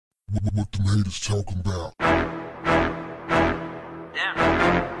What them haters talking about?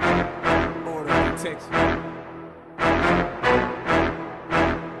 Damn. Order of protection.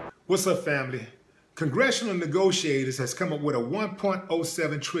 What's up, family? Congressional negotiators has come up with a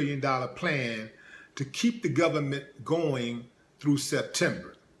 $1.07 trillion plan to keep the government going through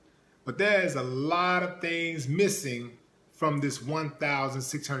September. But there's a lot of things missing from this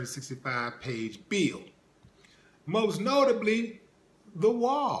 1,665-page bill. Most notably, the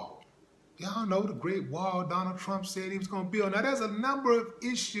wall. Y'all know the Great Wall Donald Trump said he was going to build. Now, there's a number of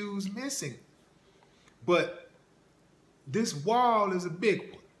issues missing. But this wall is a big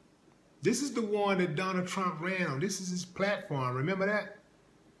one. This is the one that Donald Trump ran on. This is his platform. Remember that?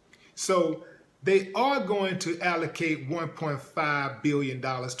 So they are going to allocate $1.5 billion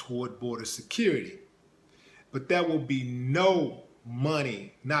toward border security. But there will be no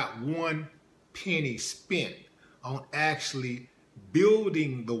money, not one penny spent on actually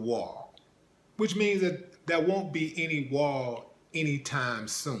building the wall, which means that there won't be any wall anytime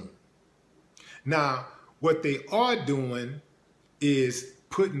soon. Now, what they are doing is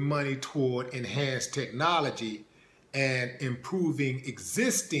putting money toward enhanced technology and improving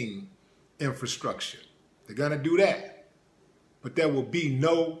existing infrastructure. They're going to do that, but there will be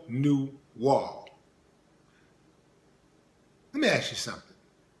no new wall. Let me ask you something.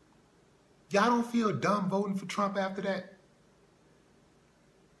 Y'all don't feel dumb voting for Trump after that?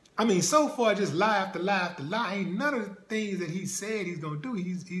 I mean, so far, just lie after lie after lie. Ain't none of the things that he said he's going to do,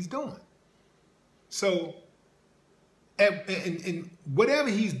 he's doing. So, and whatever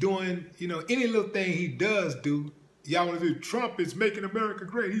he's doing, you know, any little thing he does do, y'all want to do, Trump is making America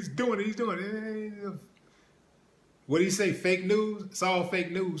great. He's doing it, he's doing it. What do you say, fake news? It's all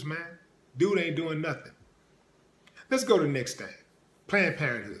fake news, man. Dude ain't doing nothing. Let's go to the next thing. Planned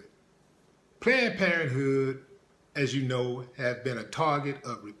Parenthood. Planned Parenthood, as you know, have been a target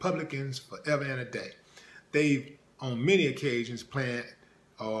of Republicans forever and a day. They've, on many occasions, planned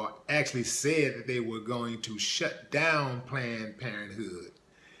or actually said that they were going to shut down Planned Parenthood.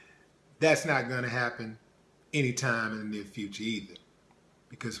 That's not going to happen anytime in the near future either,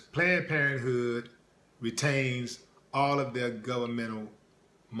 because Planned Parenthood retains all of their governmental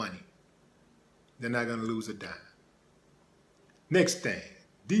money. They're not going to lose a dime. Next thing,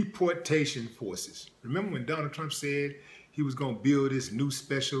 deportation forces. Remember when Donald Trump said he was going to build this new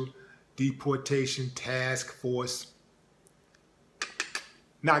special deportation task force?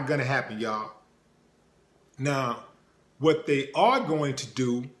 Not going to happen, y'all. Now, what they are going to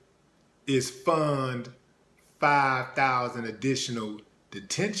do is fund 5,000 additional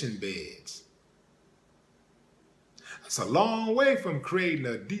detention beds. That's a long way from creating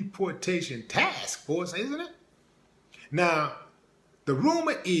a deportation task force, isn't it? Now, the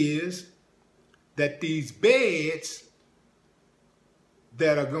rumor is that these beds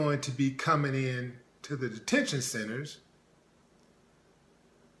that are going to be coming in to the detention centers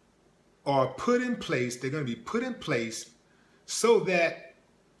are put in place, they're going to be put in place so that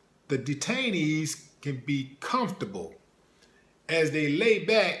the detainees can be comfortable as they lay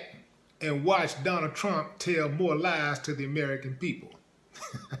back and watch Donald Trump tell more lies to the American people.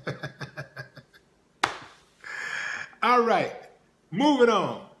 All right, moving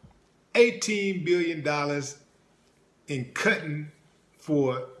on. $18 billion in cutting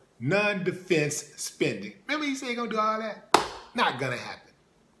for non-defense spending. Remember he said he's going to do all that? Not going to happen.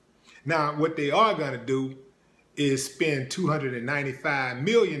 Now, what they are going to do is spend $295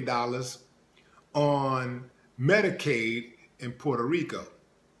 million on Medicaid in Puerto Rico.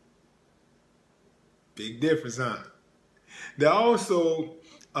 Big difference, huh? They're also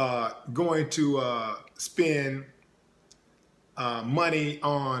going to spend money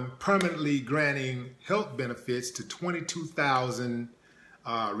on permanently granting health benefits to 22,000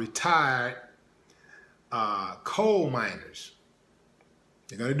 retired coal miners.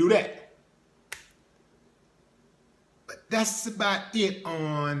 They're going to do that. But that's about it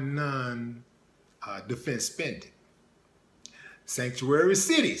on non-defense spending. Sanctuary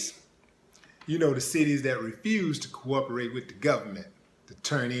cities. You know, the cities that refuse to cooperate with the government to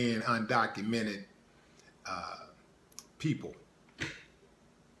turn in undocumented people.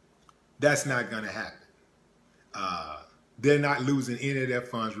 That's not going to happen. They're not losing any of their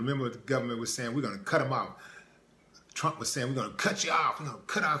funds. Remember what the government was saying? We're going to cut them off. Trump was saying, we're going to cut you off. We're going to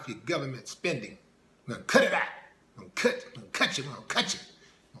cut off your government spending. We're going to cut it out. We're going to cut you. We're going to cut you.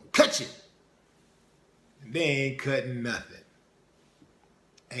 We're going to cut you. And they ain't cutting nothing.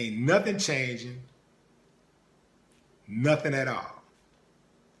 Ain't nothing changing. Nothing at all.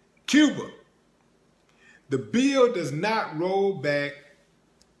 Cuba. The bill does not roll back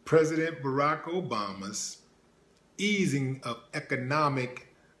President Barack Obama's easing of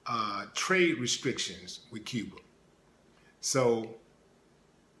economic trade restrictions with Cuba. So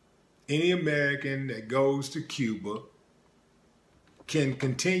any American that goes to Cuba can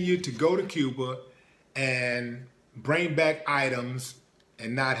continue to go to Cuba and bring back items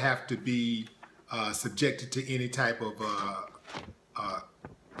and not have to be subjected to any type of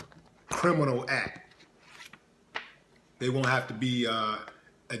criminal act. They won't have to be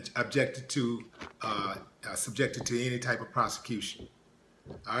subjected to any type of prosecution.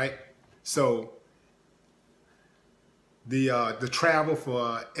 All right. So the travel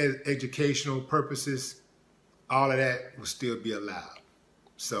for educational purposes, all of that will still be allowed.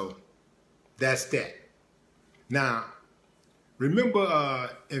 So that's that. Now, remember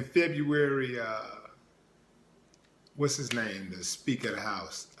in February, what's his name? The Speaker of the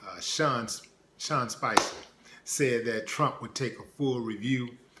House, Sean Spicer, said that Trump would take a full review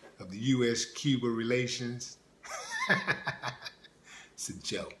of the U.S.-Cuba relations. It's a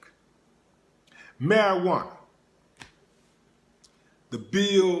joke. Marijuana. The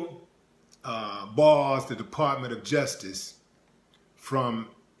bill bars the Department of Justice from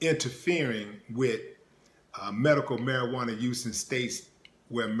interfering with medical marijuana use in states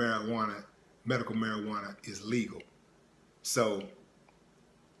where medical marijuana is legal. So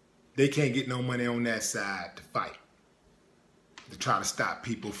they can't get no money on that side to fight, to try to stop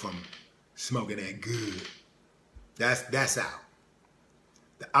people from smoking that good. That's out.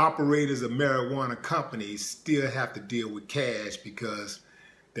 The operators of marijuana companies still have to deal with cash because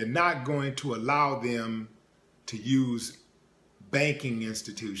they're not going to allow them to use banking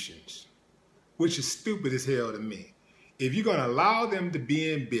institutions, which is stupid as hell to me. If you're going to allow them to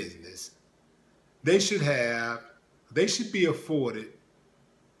be in business, they should be afforded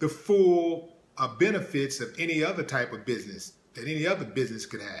the full benefits of any other type of business that any other business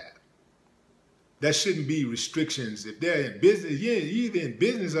could have. There shouldn't be restrictions. If they're in business, you're either in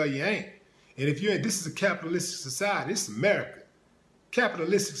business or you ain't. And if you're in, this is a capitalistic society. This is America.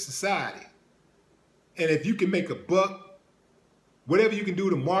 Capitalistic society. And if you can make a buck, whatever you can do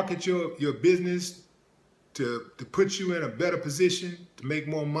to market your business, to put you in a better position, to make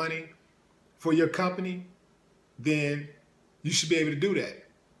more money for your company, then you should be able to do that.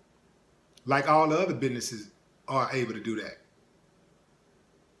 Like all the other businesses are able to do that.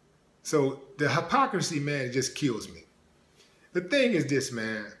 So the hypocrisy, man, it just kills me. The thing is this,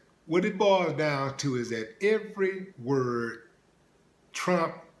 man, what it boils down to is that every word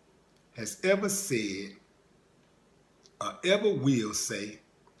Trump has ever said or ever will say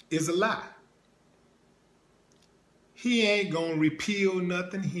is a lie. He ain't gonna repeal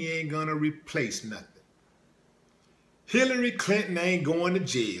nothing. He ain't gonna replace nothing. Hillary Clinton ain't going to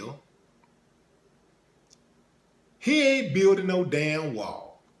jail. He ain't building no damn wall.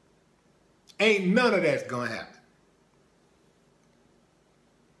 Ain't none of that's gonna happen.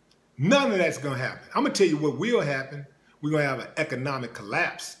 None of that's gonna happen. I'm gonna tell you what will happen. We're gonna have an economic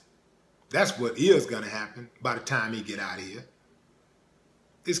collapse. That's what is gonna happen by the time he get out of here.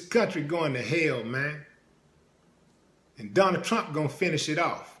 This country going to hell, man. And Donald Trump gonna finish it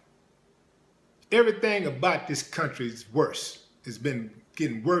off. Everything about this country is worse. It's been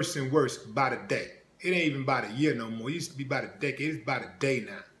getting worse and worse by the day. It ain't even about a year no more. It used to be about a decade. It's about a day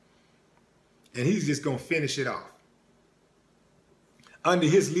now. And he's just going to finish it off. Under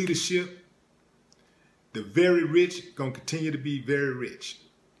his leadership, the very rich going to continue to be very rich.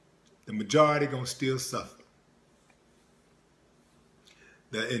 The majority going to still suffer.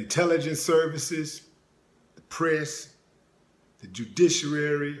 The intelligence services, the press, the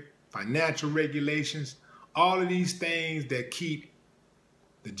judiciary, financial regulations, all of these things that keep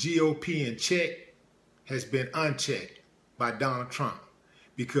the GOP in check has been unchecked by Donald Trump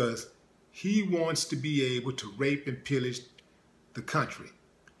because he wants to be able to rape and pillage the country.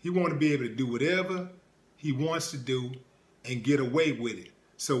 He wants to be able to do whatever he wants to do and get away with it.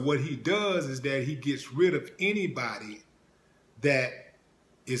 So what he does is that he gets rid of anybody that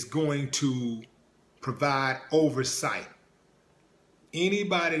is going to provide oversight.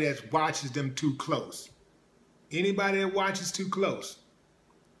 Anybody that watches them too close. Anybody that watches too close,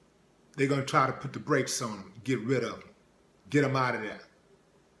 they're going to try to put the brakes on them, get rid of them, get them out of there.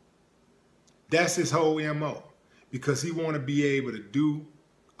 That's his whole MO, because he want to be able to do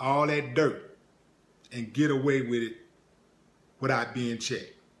all that dirt and get away with it without being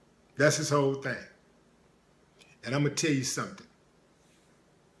checked. That's his whole thing. And I'm going to tell you something.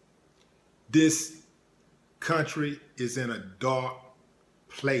 This country is in a dark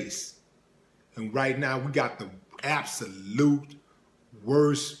place. And right now we got the absolute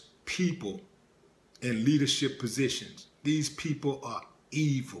worst people in leadership positions. These people are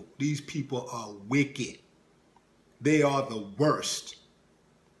evil. These people are wicked. They are the worst.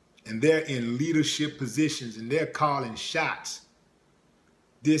 and they're in leadership positions and they're calling shots.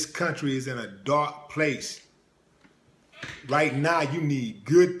 This country is in a dark place. Right now, you need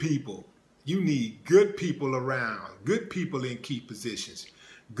good people. You need good people around, good people in key positions,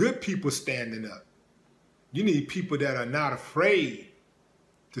 good people standing up. You need people that are not afraid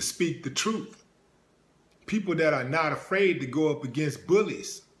to speak the truth. People that are not afraid to go up against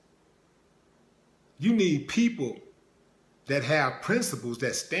bullies. You need people that have principles,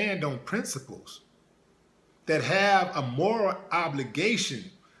 that stand on principles, that have a moral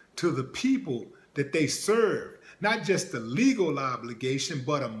obligation to the people that they serve. Not just a legal obligation,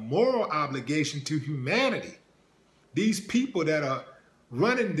 but a moral obligation to humanity. These people that are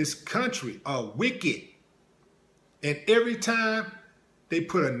running this country are wicked. And every time they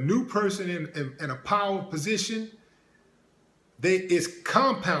put a new person in a power position, it's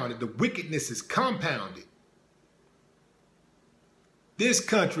compounded. The wickedness is compounded. This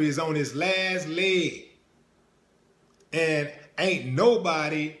country is on its last leg. And ain't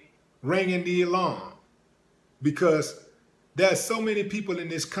nobody ringing the alarm. Because there's so many people in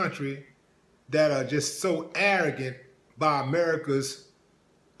this country that are just so arrogant by America's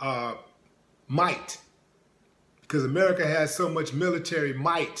might. Because America has so much military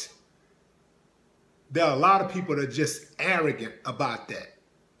might. There are a lot of people that are just arrogant about that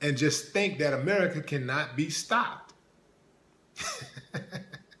and just think that America cannot be stopped.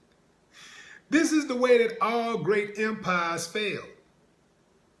 This is the way that all great empires fail.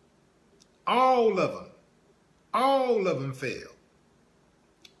 All of them. All of them fail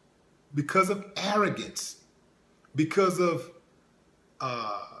because of arrogance, because of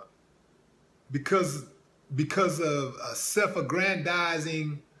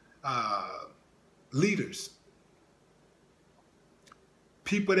self-aggrandizing leaders,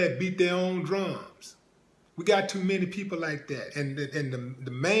 people that beat their own drums. We got too many people like that, and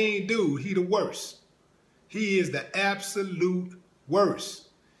the main dude, he the worst. He is the absolute worst.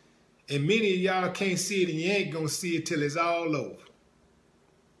 And many of y'all can't see it, and you ain't gonna see it till it's all over.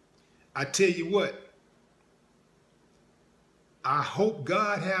 I tell you what, I hope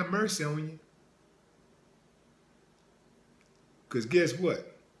God have mercy on you. Because guess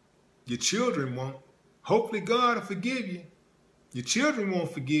what? Your children won't. Hopefully God will forgive you. Your children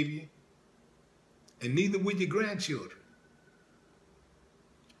won't forgive you. And neither will your grandchildren.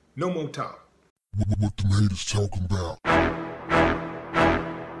 No more talk. What the haters talking about?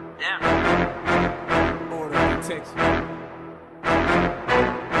 Order protection.